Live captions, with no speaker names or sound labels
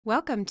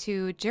Welcome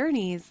to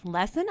Journey's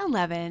Lesson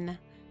 11,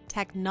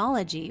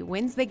 Technology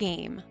Wins the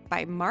Game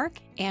by Mark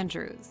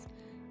Andrews.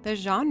 The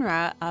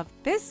genre of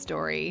this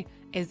story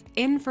is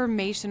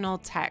informational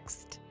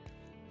text.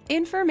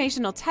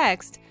 Informational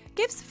text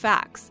gives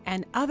facts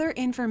and other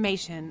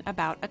information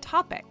about a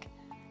topic.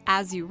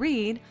 As you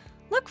read,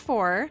 look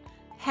for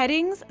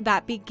headings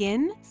that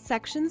begin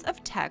sections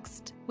of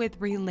text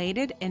with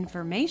related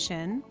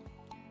information,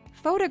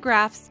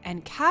 photographs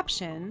and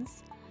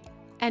captions,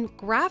 and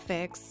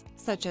graphics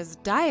such as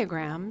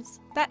diagrams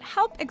that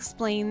help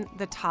explain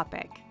the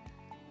topic.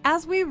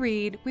 As we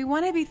read, we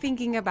want to be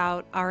thinking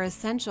about our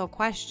essential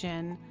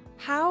question: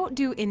 how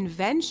do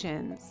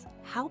inventions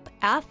help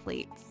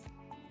athletes?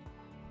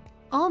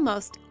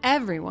 Almost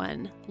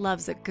everyone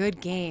loves a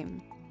good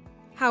game.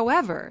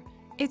 However,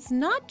 it's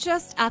not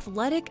just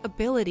athletic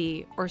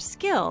ability or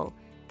skill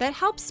that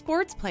helps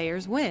sports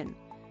players win.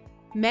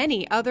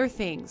 Many other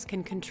things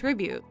can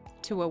contribute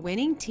to a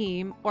winning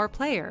team or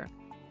player.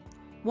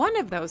 One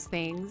of those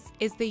things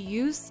is the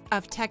use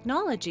of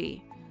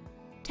technology.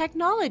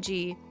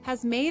 Technology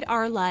has made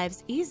our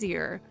lives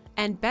easier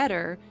and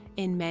better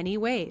in many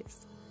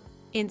ways.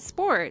 In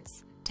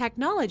sports,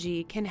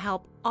 technology can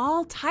help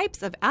all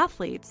types of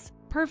athletes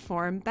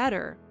perform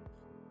better.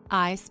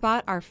 I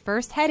spot our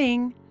first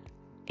heading.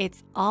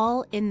 It's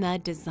all in the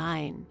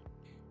design.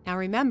 Now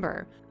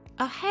remember,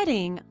 a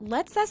heading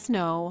lets us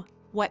know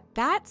what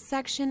that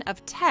section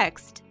of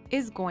text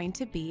is going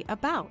to be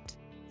about.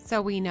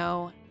 So we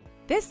know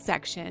this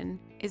section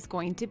is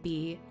going to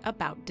be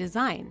about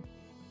design.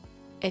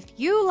 If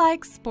you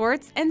like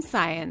sports and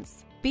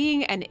science,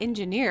 being an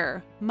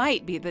engineer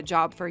might be the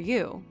job for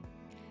you.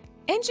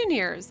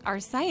 Engineers are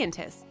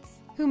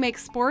scientists who make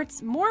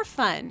sports more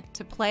fun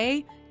to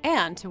play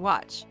and to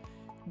watch.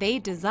 They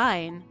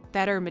design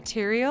better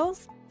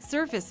materials,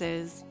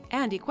 surfaces,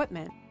 and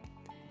equipment.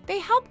 They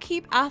help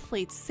keep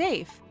athletes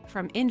safe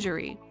from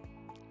injury.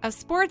 A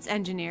sports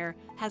engineer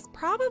has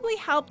probably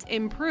helped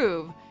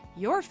improve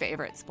your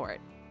favorite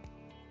sport.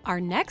 Our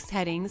next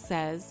heading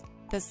says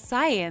the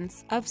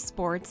science of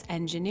sports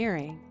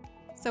engineering.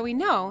 So we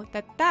know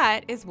that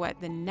that is what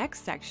the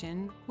next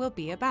section will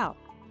be about.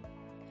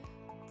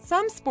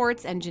 Some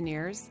sports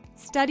engineers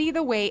study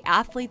the way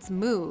athletes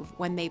move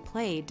when they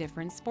play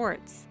different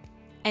sports.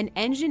 An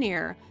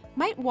engineer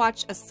might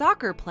watch a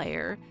soccer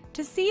player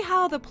to see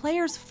how the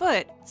player's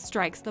foot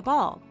strikes the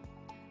ball.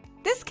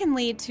 This can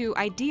lead to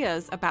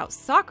ideas about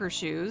soccer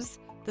shoes,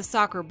 the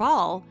soccer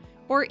ball,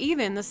 or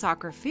even the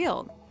soccer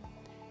field.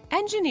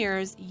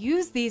 Engineers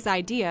use these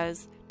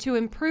ideas to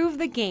improve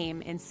the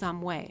game in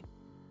some way.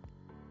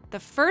 The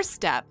first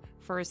step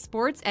for a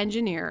sports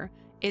engineer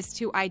is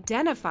to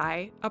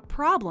identify a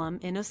problem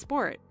in a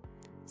sport,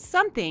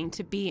 something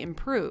to be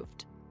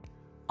improved.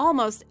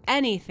 Almost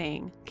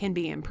anything can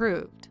be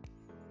improved.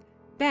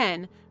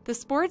 Then, the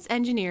sports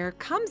engineer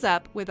comes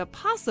up with a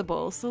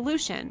possible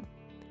solution.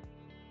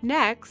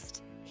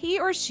 Next, he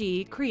or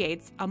she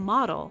creates a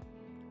model.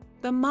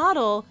 The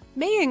model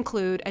may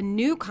include a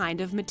new kind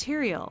of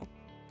material.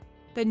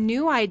 The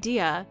new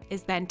idea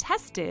is then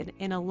tested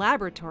in a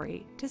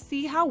laboratory to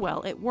see how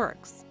well it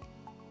works.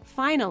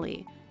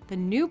 Finally, the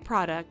new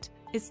product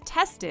is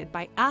tested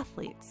by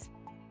athletes.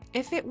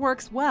 If it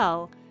works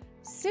well,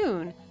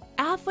 soon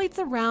athletes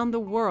around the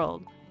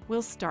world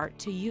will start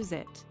to use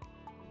it.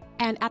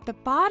 And at the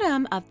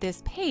bottom of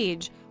this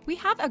page, we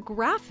have a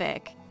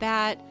graphic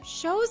that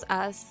shows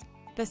us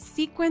the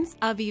sequence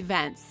of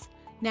events.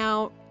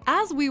 Now,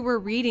 as we were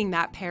reading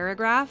that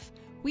paragraph,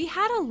 we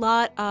had a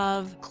lot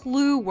of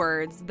clue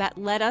words that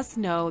let us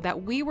know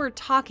that we were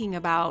talking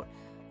about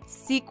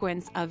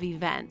sequence of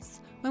events.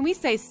 When we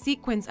say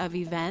sequence of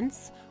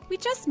events, we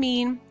just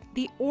mean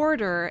the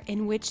order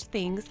in which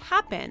things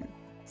happen.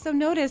 So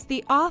notice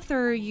the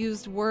author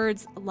used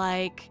words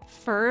like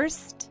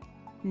first,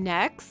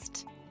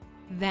 next,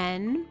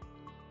 then,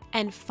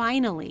 and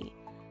finally.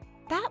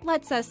 That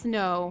lets us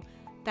know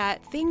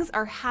that things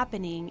are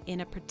happening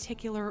in a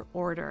particular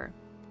order.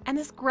 And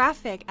this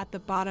graphic at the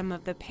bottom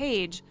of the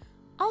page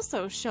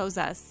also shows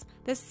us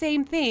the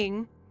same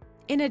thing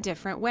in a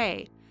different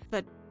way.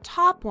 The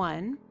top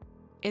one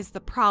is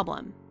the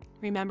problem.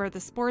 Remember,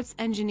 the sports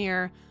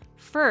engineer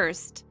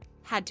first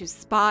had to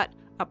spot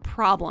a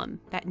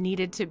problem that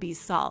needed to be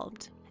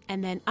solved.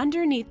 And then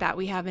underneath that,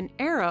 we have an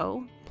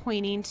arrow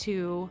pointing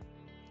to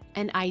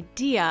an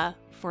idea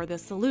for the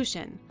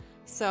solution.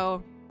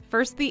 So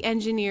first the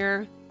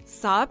engineer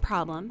saw a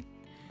problem,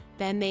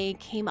 then they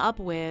came up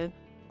with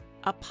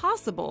a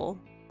possible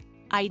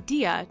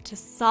idea to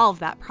solve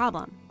that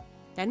problem.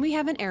 Then we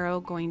have an arrow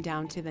going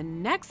down to the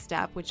next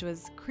step, which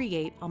was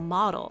create a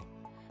model.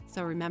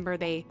 So remember,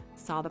 they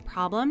saw the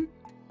problem,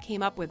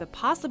 came up with a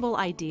possible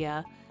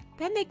idea,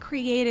 then they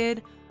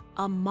created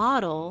a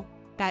model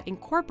that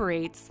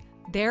incorporates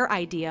their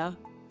idea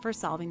for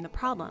solving the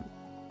problem.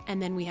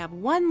 And then we have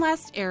one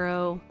last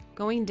arrow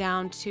going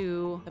down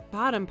to the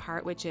bottom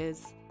part, which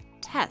is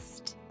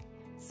test.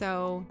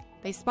 So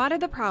they spotted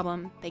the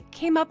problem, they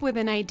came up with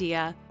an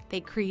idea, they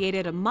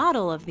created a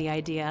model of the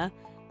idea,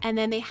 and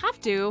then they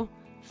have to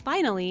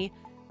finally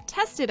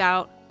test it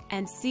out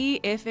and see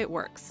if it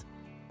works.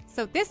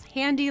 So this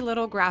handy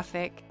little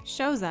graphic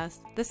shows us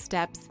the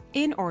steps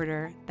in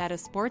order that a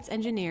sports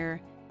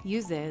engineer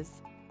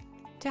uses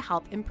to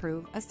help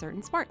improve a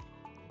certain sport.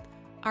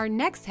 Our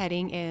next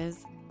heading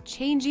is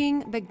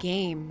changing the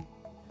game.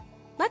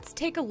 Let's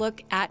take a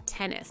look at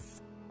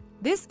tennis.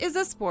 This is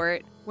a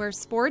sport where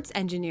sports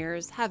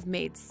engineers have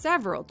made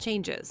several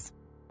changes.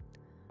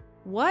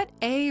 What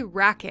a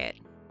racket!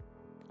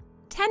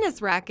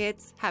 Tennis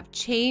rackets have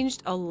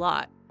changed a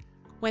lot.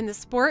 When the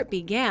sport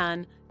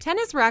began,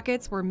 tennis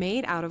rackets were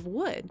made out of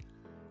wood.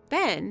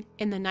 Then,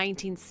 in the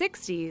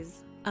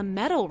 1960s, a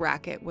metal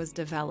racket was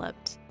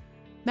developed.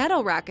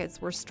 Metal rackets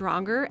were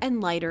stronger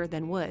and lighter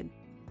than wood.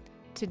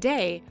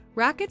 Today,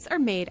 rackets are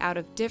made out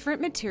of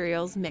different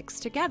materials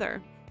mixed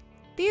together.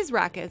 These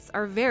rackets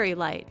are very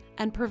light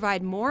and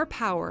provide more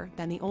power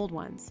than the old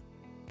ones.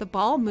 The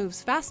ball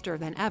moves faster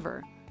than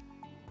ever.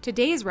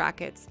 Today's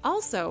rackets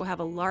also have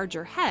a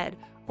larger head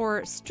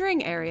or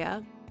string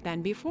area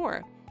than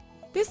before.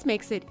 This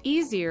makes it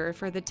easier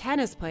for the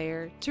tennis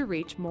player to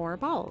reach more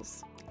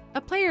balls.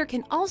 A player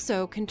can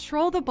also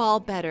control the ball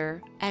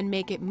better and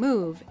make it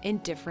move in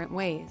different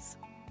ways.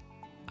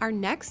 Our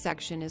next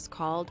section is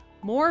called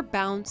More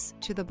Bounce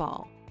to the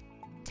Ball.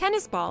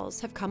 Tennis balls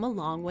have come a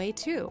long way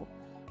too.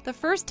 The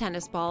first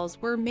tennis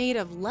balls were made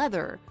of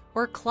leather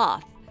or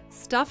cloth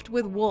stuffed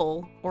with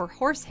wool or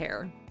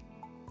horsehair.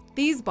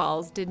 These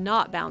balls did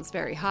not bounce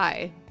very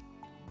high.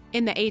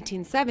 In the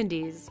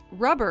 1870s,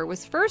 rubber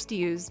was first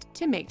used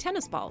to make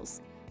tennis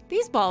balls.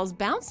 These balls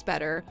bounced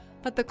better,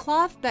 but the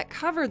cloth that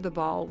covered the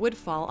ball would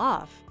fall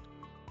off.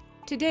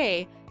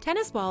 Today,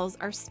 tennis balls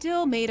are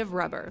still made of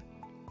rubber.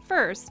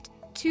 First,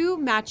 two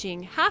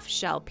matching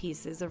half-shell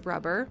pieces of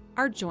rubber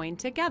are joined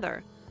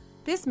together.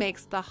 This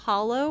makes the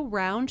hollow,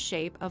 round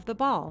shape of the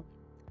ball.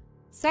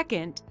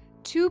 Second,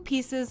 two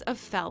pieces of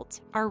felt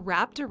are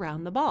wrapped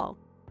around the ball.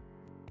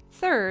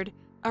 Third,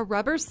 a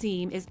rubber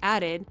seam is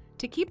added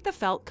to keep the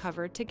felt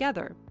covered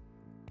together.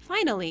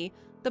 Finally,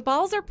 the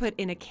balls are put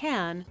in a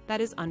can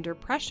that is under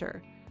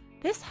pressure.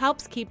 This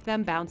helps keep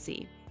them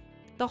bouncy.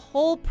 The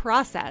whole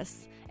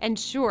process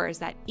ensures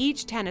that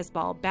each tennis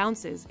ball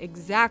bounces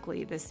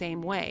exactly the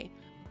same way.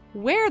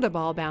 Where the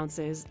ball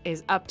bounces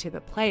is up to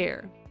the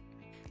player.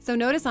 So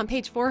notice on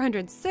page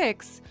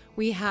 406,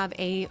 we have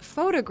a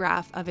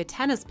photograph of a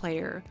tennis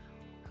player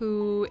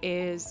who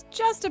is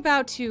just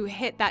about to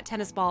hit that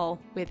tennis ball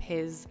with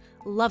his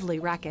lovely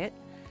racket.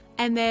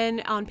 And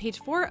then on page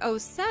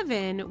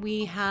 407,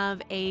 we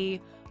have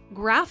a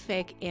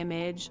graphic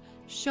image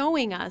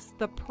showing us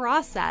the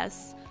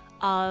process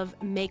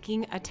of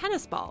making a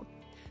tennis ball.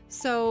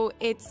 So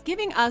it's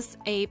giving us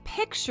a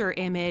picture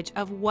image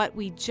of what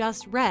we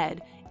just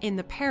read in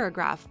the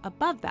paragraph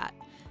above that.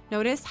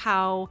 Notice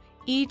how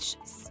each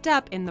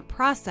step in the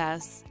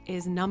process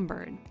is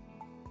numbered.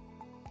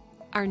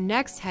 Our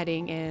next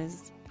heading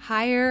is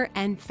Higher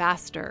and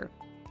Faster.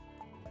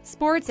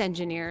 Sports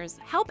engineers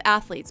help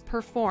athletes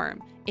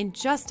perform in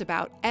just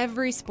about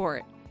every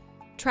sport.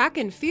 Track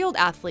and field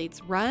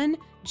athletes run,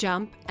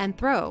 jump, and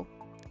throw.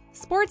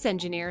 Sports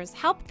engineers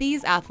help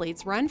these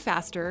athletes run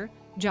faster,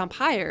 jump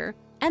higher,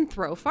 and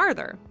throw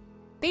farther.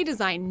 They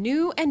design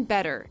new and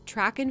better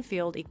track and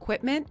field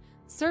equipment,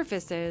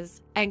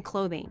 surfaces, and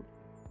clothing.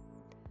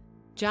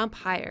 Jump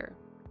higher.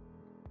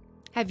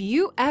 Have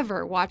you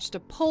ever watched a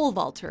pole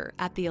vaulter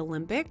at the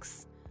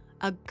Olympics?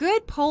 A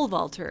good pole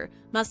vaulter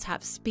must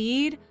have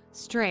speed,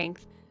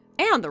 strength,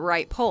 and the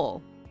right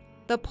pole.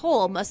 The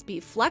pole must be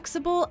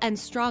flexible and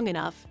strong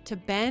enough to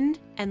bend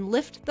and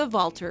lift the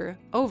vaulter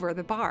over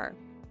the bar.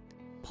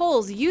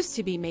 Poles used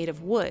to be made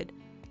of wood.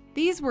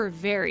 These were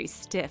very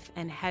stiff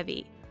and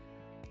heavy.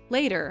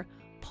 Later,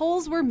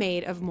 poles were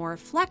made of more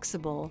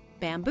flexible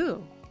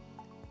bamboo.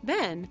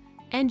 Then,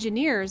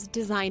 engineers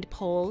designed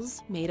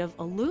poles made of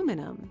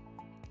aluminum.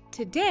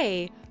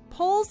 Today,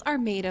 poles are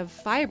made of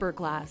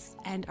fiberglass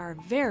and are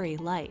very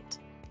light.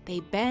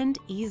 They bend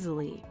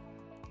easily.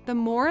 The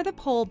more the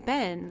pole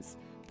bends,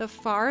 the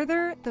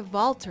farther the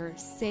vaulter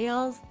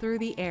sails through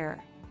the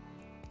air.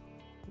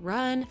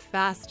 Run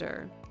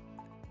faster.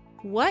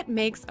 What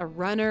makes a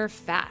runner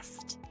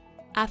fast?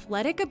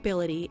 Athletic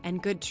ability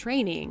and good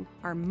training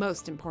are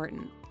most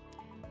important.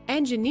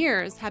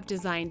 Engineers have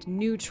designed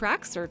new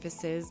track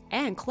surfaces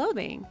and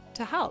clothing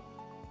to help.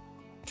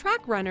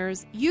 Track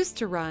runners used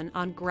to run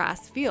on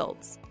grass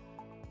fields.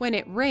 When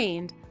it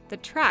rained, the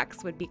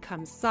tracks would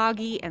become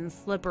soggy and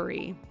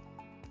slippery.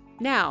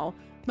 Now,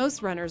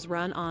 most runners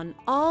run on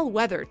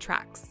all-weather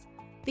tracks.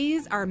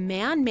 These are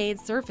man-made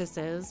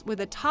surfaces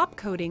with a top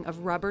coating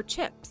of rubber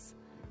chips.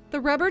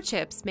 The rubber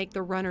chips make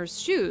the runner's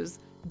shoes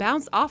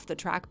bounce off the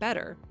track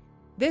better.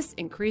 This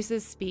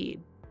increases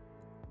speed.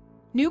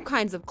 New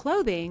kinds of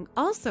clothing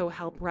also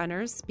help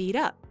runners speed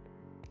up.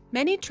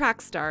 Many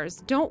track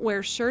stars don't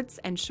wear shirts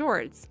and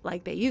shorts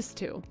like they used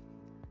to.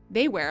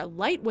 They wear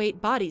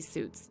lightweight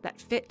bodysuits that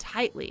fit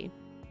tightly.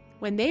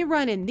 When they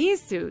run in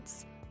these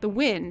suits, the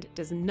wind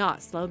does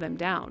not slow them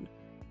down.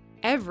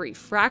 Every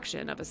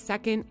fraction of a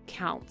second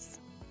counts.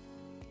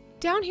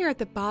 Down here at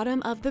the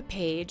bottom of the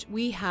page,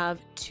 we have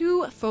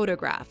 2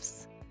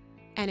 photographs,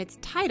 and it's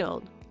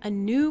titled, "A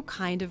New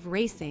Kind of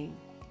Racing."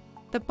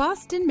 The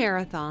Boston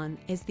Marathon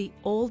is the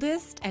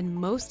oldest and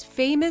most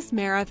famous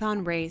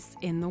marathon race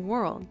in the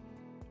world.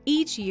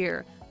 Each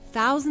year,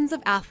 thousands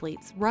of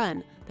athletes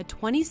run the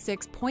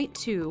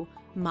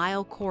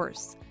 26.2-mile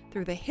course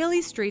through the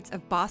hilly streets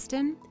of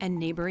Boston and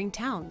neighboring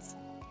towns.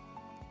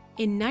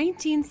 In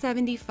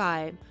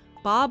 1975,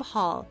 Bob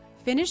Hall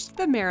finished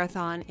the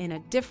marathon in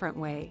a different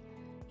way.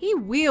 He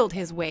wheeled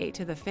his way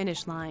to the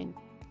finish line.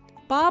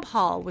 Bob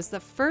Hall was the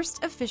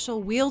first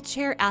official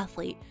wheelchair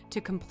athlete to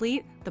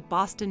complete the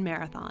Boston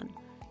Marathon.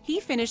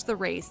 He finished the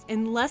race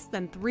in less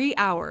than 3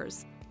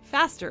 hours,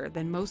 faster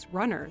than most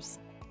runners.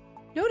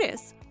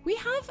 Notice we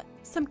have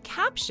some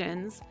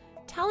captions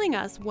telling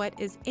us what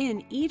is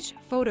in each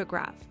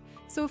photograph.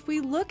 So if we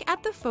look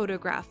at the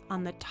photograph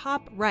on the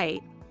top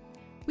right,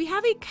 we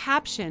have a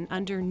caption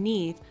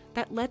underneath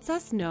that lets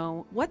us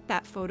know what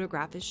that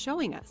photograph is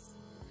showing us.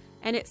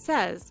 And it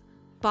says,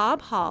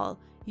 "Bob Hall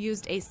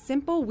used a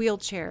simple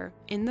wheelchair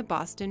in the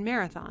Boston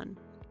Marathon."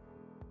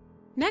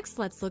 Next,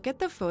 let's look at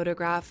the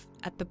photograph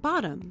at the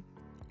bottom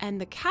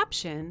and the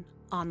caption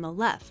on the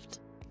left.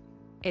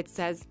 It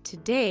says,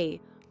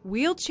 "Today,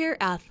 wheelchair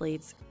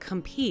athletes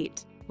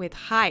compete with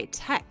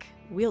high-tech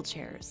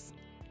wheelchairs."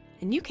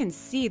 And you can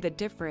see the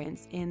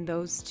difference in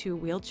those 2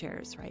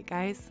 wheelchairs, right,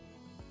 guys?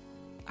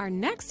 Our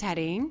next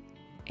heading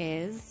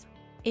is,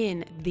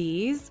 "In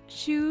These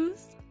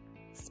Shoes."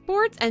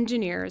 Sports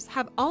engineers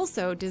have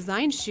also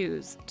designed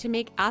shoes to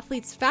make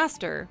athletes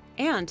faster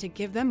and to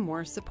give them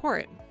more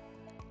support.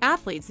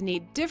 Athletes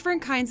need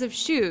different kinds of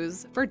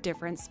shoes for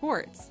different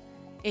sports.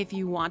 If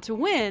you want to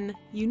win,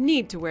 you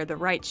need to wear the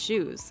right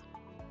shoes.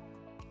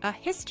 A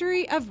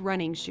history of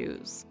running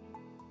shoes.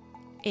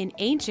 In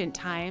ancient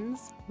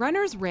times,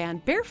 runners ran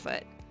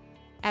barefoot.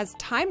 As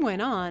time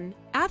went on,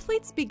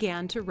 athletes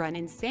began to run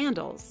in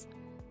sandals.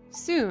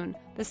 Soon,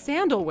 the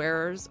sandal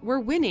wearers were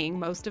winning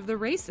most of the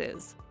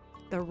races.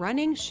 The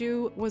running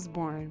shoe was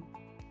born.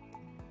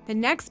 The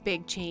next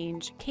big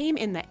change came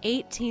in the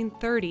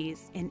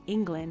 1830s in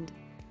England.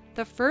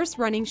 The first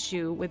running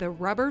shoe with a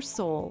rubber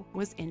sole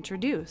was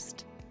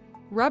introduced.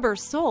 Rubber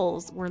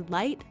soles were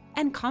light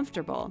and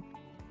comfortable.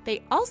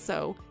 They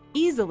also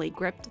easily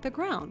gripped the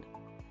ground.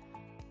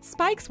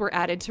 Spikes were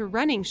added to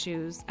running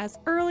shoes as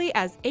early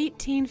as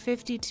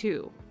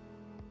 1852.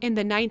 In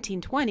the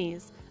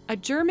 1920s, a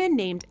German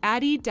named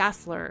Adi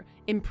Dassler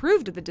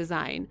improved the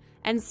design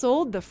and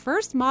sold the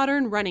first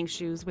modern running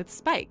shoes with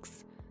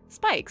spikes.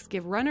 Spikes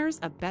give runners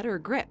a better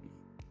grip.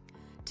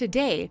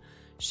 Today,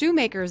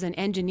 shoemakers and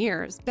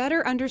engineers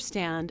better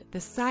understand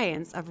the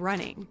science of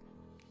running.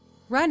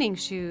 Running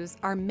shoes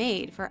are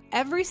made for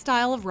every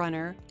style of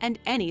runner and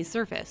any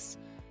surface.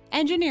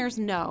 Engineers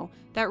know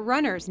that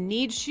runners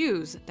need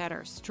shoes that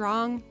are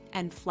strong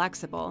and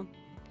flexible.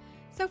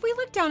 So if we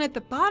look down at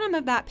the bottom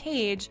of that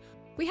page,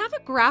 we have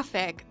a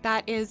graphic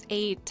that is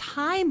a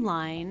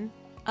timeline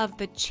of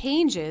the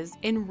changes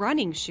in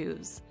running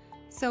shoes.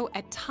 So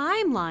a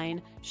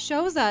timeline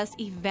shows us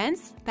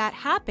events that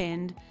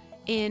happened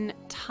in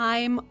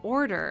time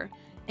order.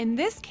 In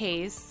this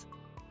case,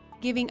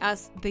 giving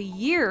us the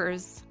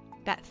years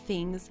that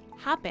things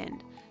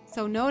happened.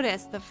 So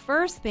notice the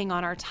first thing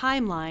on our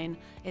timeline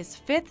is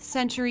 5th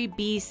century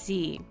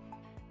BC.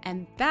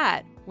 And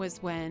that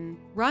was when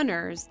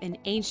runners in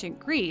ancient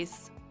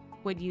Greece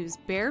would use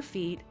bare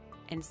feet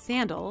and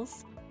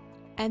sandals.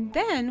 And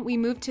then we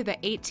moved to the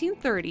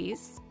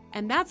 1830s,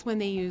 and that's when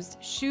they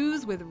used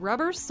shoes with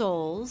rubber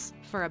soles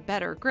for a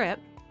better grip.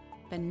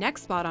 The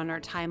next spot on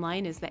our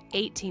timeline is the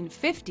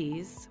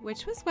 1850s,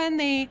 which was when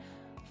they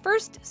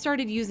first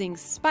started using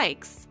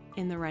spikes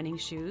in the running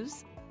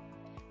shoes.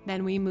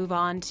 Then we move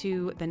on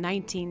to the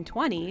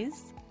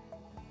 1920s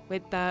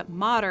with the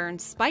modern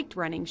spiked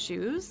running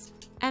shoes.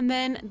 And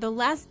then the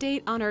last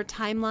date on our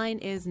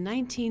timeline is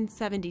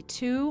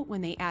 1972,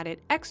 when they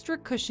added extra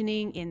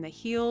cushioning in the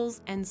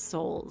heels and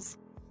soles.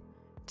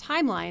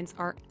 Timelines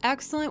are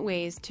excellent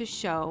ways to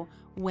show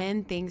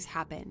when things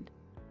happened.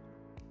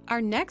 Our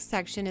next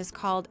section is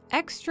called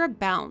Extra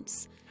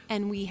Bounce,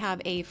 and we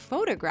have a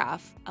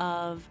photograph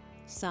of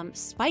some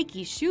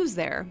spiky shoes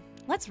there.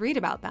 Let's read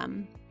about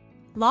them.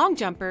 Long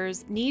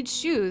jumpers need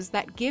shoes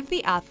that give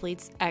the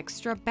athletes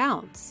extra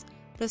bounce.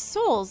 The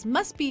soles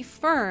must be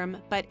firm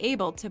but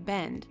able to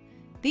bend.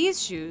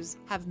 These shoes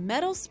have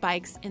metal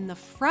spikes in the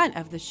front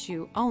of the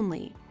shoe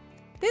only.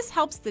 This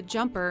helps the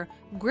jumper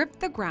grip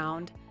the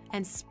ground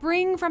and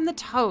spring from the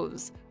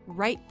toes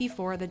right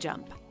before the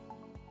jump.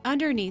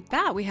 Underneath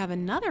that, we have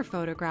another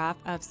photograph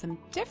of some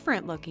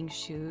different looking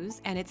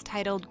shoes, and it's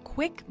titled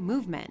Quick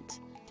Movement.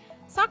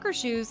 Soccer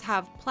shoes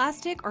have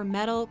plastic or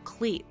metal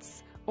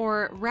cleats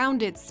or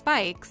rounded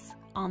spikes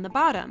on the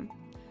bottom.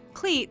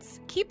 Cleats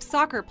keep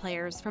soccer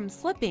players from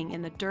slipping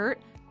in the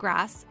dirt,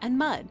 grass, and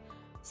mud.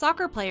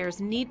 Soccer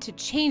players need to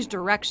change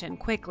direction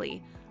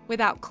quickly.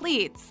 Without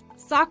cleats,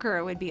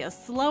 soccer would be a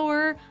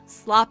slower,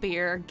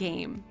 sloppier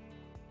game.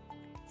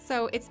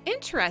 So it's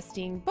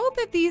interesting,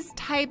 both of these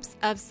types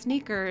of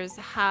sneakers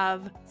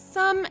have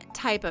some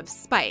type of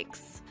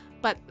spikes,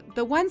 but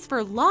the ones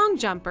for long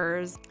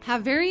jumpers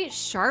have very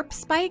sharp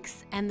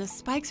spikes, and the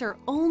spikes are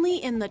only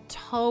in the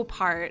toe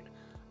part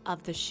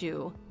of the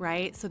shoe,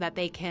 right? So that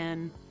they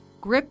can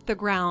grip the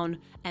ground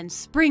and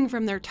spring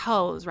from their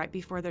toes right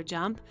before their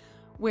jump.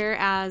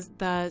 Whereas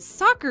the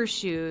soccer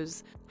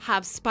shoes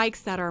have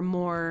spikes that are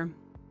more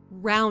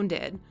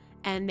rounded,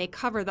 and they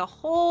cover the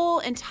whole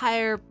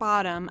entire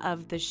bottom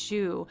of the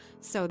shoe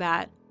so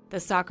that the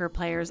soccer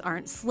players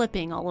aren't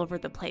slipping all over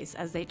the place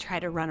as they try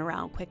to run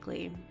around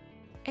quickly.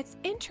 It's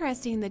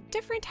interesting the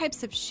different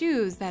types of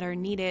shoes that are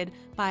needed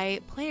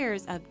by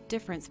players of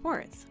different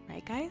sports,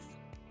 right guys?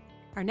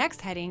 Our next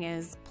heading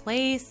is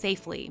play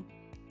safely.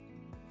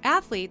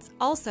 Athletes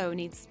also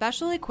need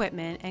special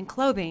equipment and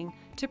clothing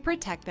to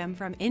protect them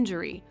from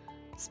injury.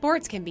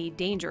 Sports can be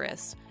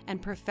dangerous,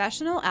 and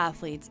professional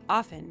athletes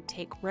often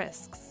take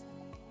risks.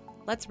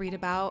 Let's read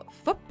about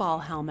football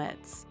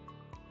helmets.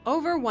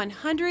 Over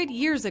 100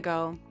 years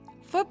ago,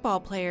 football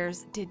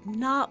players did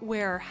not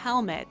wear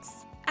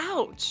helmets.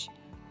 Ouch!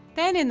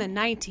 Then in the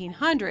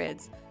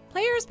 1900s,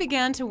 players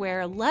began to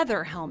wear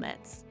leather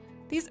helmets.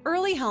 These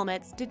early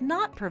helmets did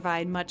not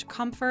provide much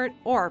comfort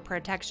or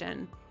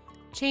protection.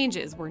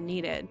 Changes were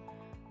needed.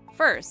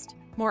 First,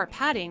 more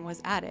padding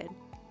was added.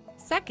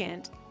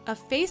 Second, a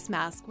face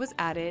mask was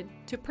added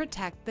to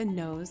protect the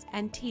nose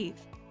and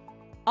teeth.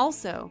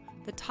 Also,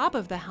 the top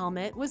of the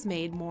helmet was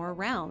made more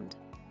round.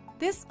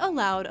 This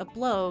allowed a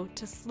blow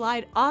to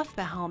slide off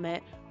the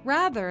helmet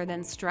rather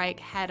than strike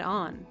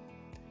head-on.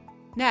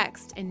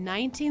 Next, in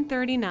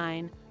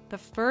 1939, the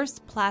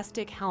first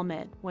plastic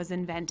helmet was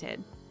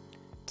invented.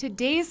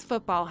 Today's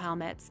football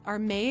helmets are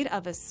made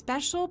of a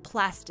special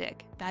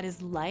plastic that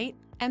is light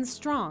and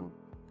strong.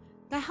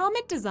 The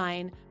helmet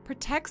design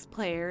protects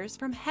players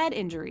from head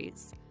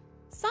injuries.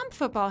 Some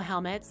football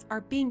helmets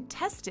are being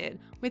tested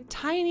with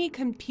tiny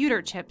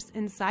computer chips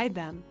inside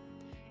them.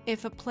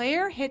 If a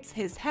player hits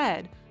his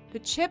head, the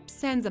chip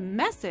sends a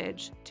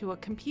message to a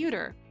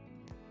computer.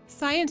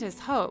 Scientists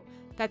hope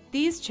that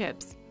these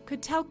chips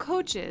could tell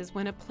coaches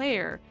when a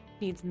player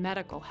needs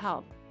medical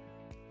help.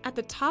 At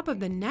the top of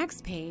the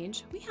next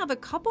page, we have a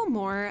couple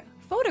more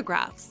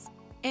photographs,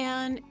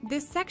 and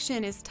this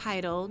section is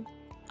titled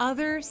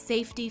Other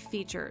Safety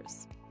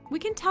Features. We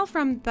can tell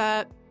from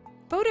the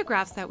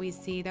photographs that we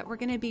see that we're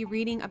going to be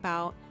reading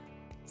about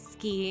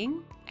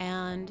skiing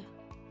and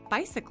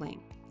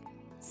bicycling.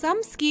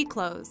 Some ski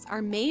clothes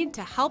are made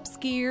to help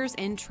skiers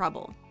in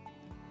trouble.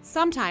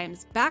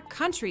 Sometimes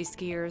backcountry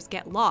skiers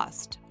get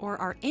lost or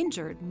are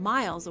injured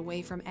miles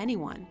away from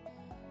anyone.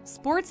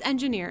 Sports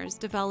engineers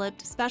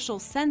developed special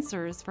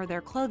sensors for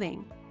their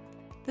clothing.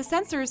 The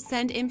sensors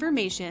send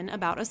information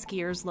about a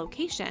skier's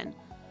location.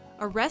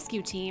 A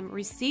rescue team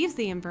receives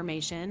the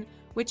information,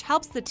 which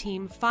helps the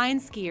team find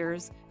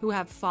skiers who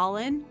have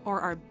fallen or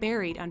are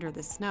buried under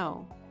the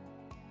snow.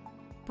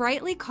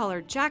 Brightly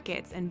colored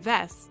jackets and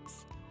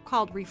vests,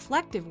 called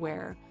reflective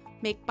wear,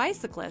 make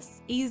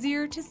bicyclists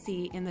easier to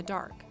see in the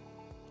dark.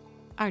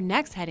 Our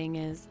next heading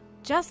is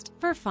Just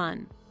for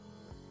Fun.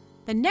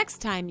 The next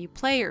time you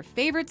play your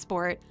favorite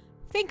sport,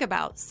 think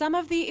about some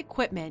of the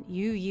equipment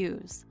you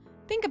use.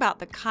 Think about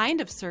the kind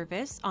of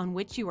surface on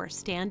which you are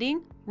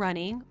standing,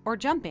 running, or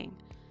jumping.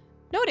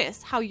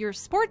 Notice how your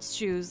sports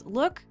shoes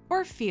look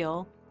or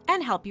feel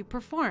and help you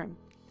perform.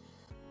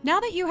 Now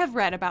that you have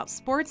read about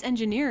sports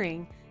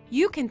engineering,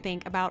 you can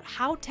think about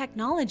how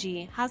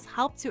technology has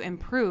helped to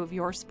improve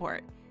your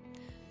sport.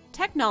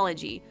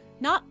 Technology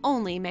not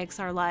only makes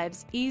our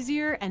lives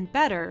easier and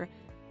better,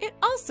 it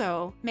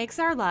also makes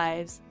our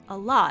lives a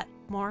lot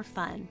more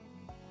fun.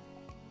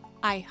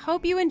 I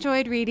hope you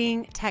enjoyed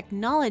reading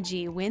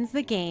Technology Wins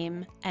the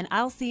Game, and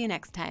I'll see you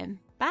next time.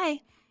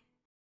 Bye!